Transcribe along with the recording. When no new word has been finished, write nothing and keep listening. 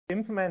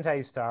Implement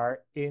A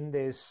star in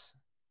this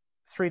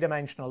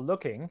three-dimensional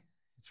looking,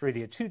 it's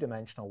really a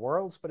two-dimensional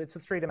world, but it's a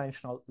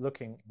three-dimensional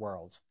looking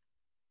world.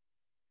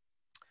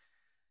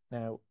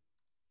 Now,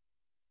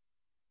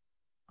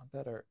 I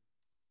better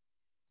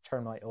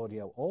turn my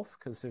audio off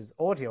because there's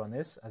audio on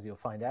this, as you'll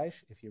find out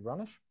if you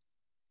run it.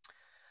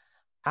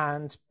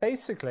 And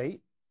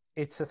basically,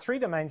 it's a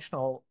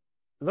three-dimensional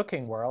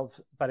looking world,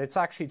 but it's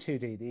actually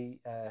 2D.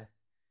 The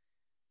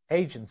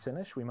agents in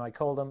it, we might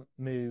call them,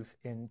 move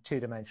in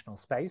two-dimensional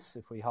space.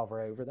 If we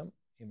hover over them,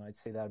 you might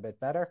see that a bit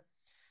better.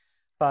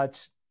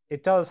 But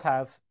it does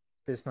have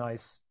this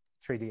nice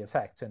 3D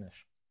effect in it.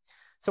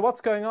 So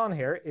what's going on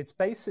here? It's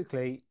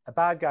basically a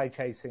bad guy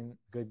chasing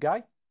a good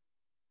guy.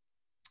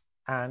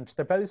 And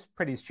they're both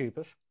pretty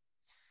stupid.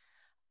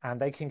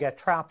 And they can get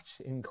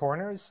trapped in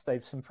corners.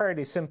 They've some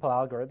fairly simple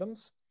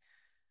algorithms.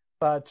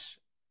 But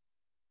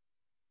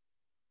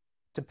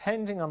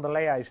depending on the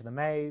layout of the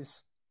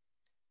maze,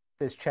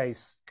 this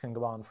chase can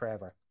go on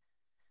forever.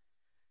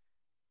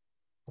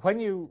 When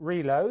you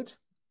reload,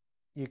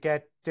 you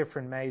get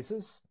different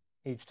mazes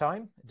each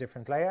time, a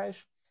different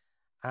layout.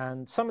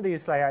 And some of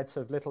these layouts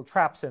have little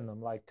traps in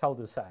them, like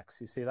cul-de-sacs.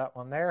 You see that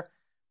one there,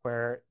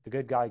 where the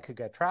good guy could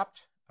get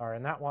trapped, or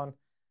in that one,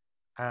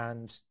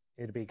 and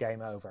it'd be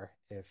game over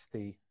if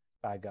the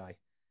bad guy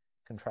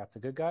can trap the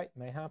good guy.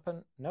 May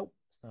happen. Nope,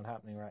 it's not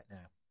happening right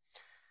now.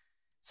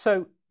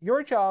 So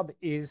your job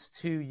is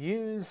to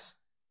use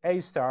A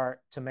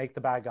star to make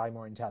the bad guy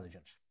more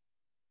intelligent.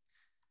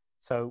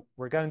 So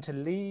we're going to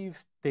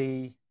leave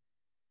the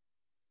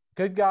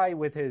good guy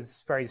with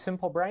his very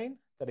simple brain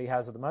that he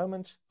has at the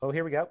moment. Oh,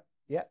 here we go.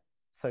 Yeah,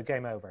 so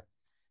game over.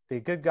 The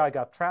good guy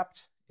got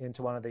trapped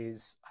into one of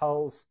these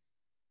holes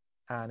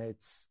and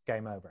it's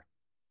game over.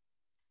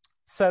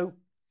 So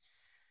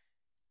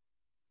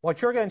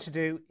what you're going to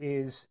do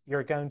is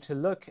you're going to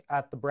look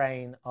at the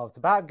brain of the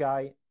bad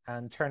guy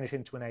and turn it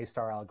into an A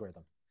star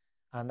algorithm.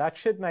 And that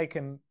should make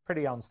him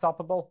pretty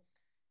unstoppable.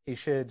 He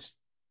should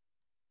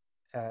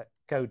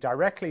go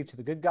directly to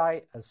the good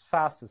guy as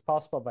fast as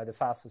possible by the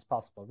fastest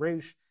possible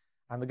route,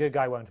 and the good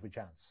guy won't have a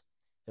chance.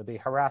 He'll be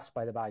harassed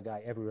by the bad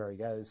guy everywhere he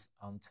goes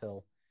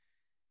until,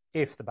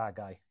 if the bad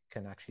guy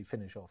can actually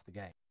finish off the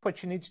game.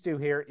 What you need to do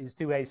here is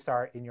do A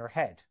star in your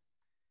head.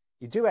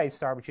 You do A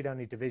star, but you don't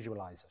need to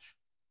visualize it.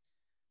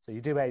 So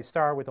you do A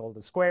star with all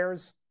the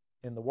squares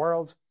in the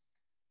world,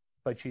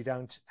 but you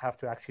don't have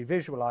to actually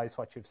visualize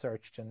what you've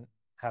searched and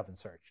haven't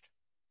searched.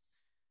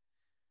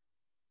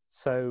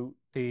 So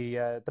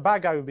the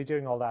bad guy will be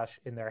doing all that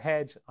in their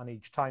head on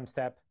each time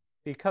step,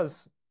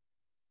 because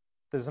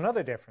there's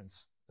another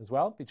difference as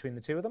well between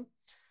the two of them,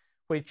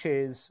 which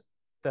is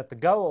that the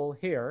goal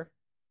here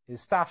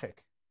is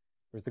static,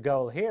 whereas the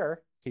goal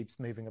here keeps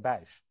moving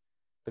about.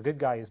 The good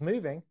guy is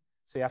moving,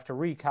 so you have to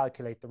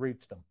recalculate the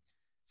route to them.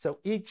 So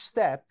each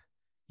step,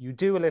 you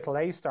do a little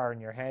A star in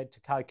your head to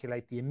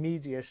calculate the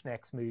immediate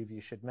next move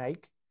you should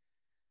make.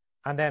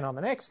 And then on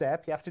the next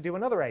step, you have to do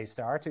another A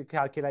star to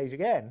calculate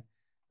again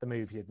the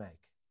move you'd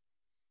make.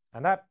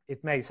 And that,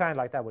 it may sound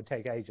like that would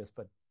take ages,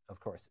 but of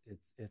course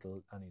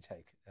it'll only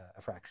take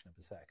a fraction of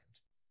a second.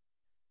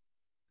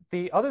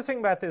 The other thing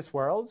about this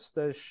world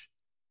that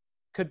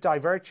could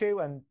divert you,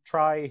 and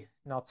try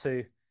not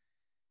to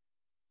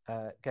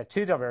get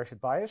too diverted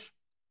by it,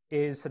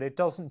 is that it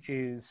doesn't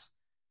use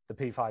the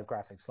P5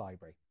 graphics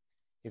library.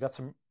 You've got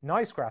some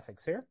nice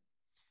graphics here.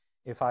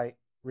 If I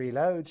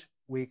reload,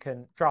 we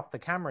can drop the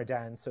camera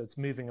down so it's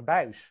moving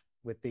about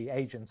with the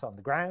agents on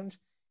the ground.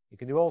 You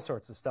can do all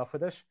sorts of stuff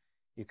with it.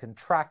 You can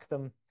track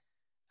them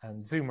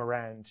and zoom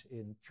around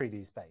in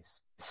 3D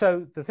space.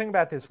 So the thing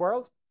about this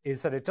world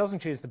is that it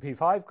doesn't use the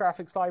P5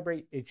 graphics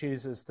library, it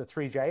uses the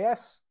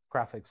Three.js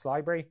graphics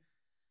library.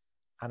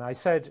 And I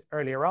said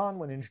earlier on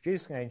when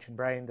introducing Ancient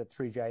Brain that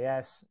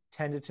Three.js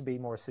tended to be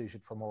more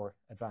suited for more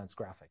advanced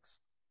graphics.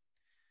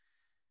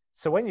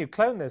 So when you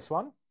clone this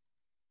one,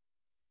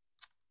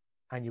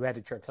 and you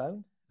edit your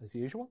clone as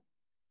usual,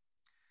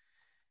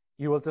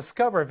 you will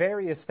discover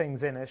various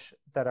things in it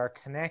that are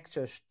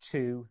connected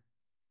to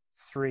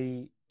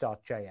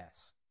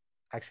Three.js.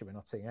 Actually, we're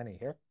not seeing any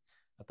here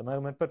at the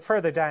moment, but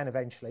further down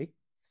eventually,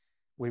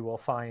 we will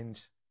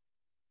find,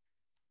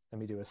 let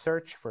me do a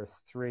search for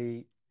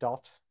Three.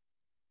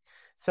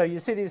 So you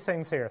see these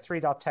things here,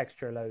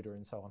 Three.texture loader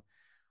and so on.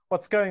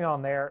 What's going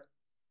on there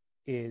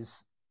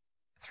is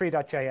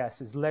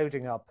Three.js is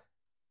loading up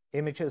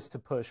images to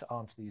push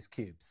onto these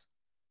cubes,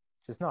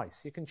 which is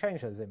nice. You can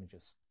change those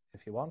images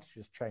if you want.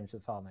 Just change the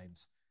file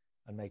names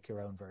and make your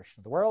own version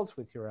of the world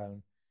with your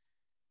own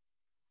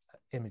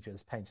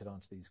images painted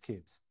onto these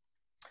cubes.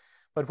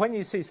 But when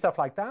you see stuff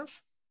like that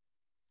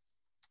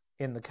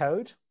in the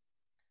code,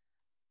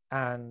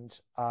 and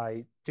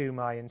I do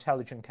my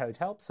intelligent code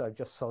help, so I've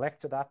just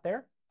selected that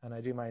there, and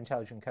I do my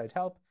intelligent code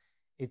help,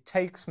 it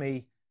takes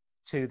me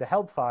to the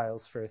help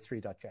files for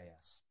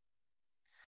Three.js.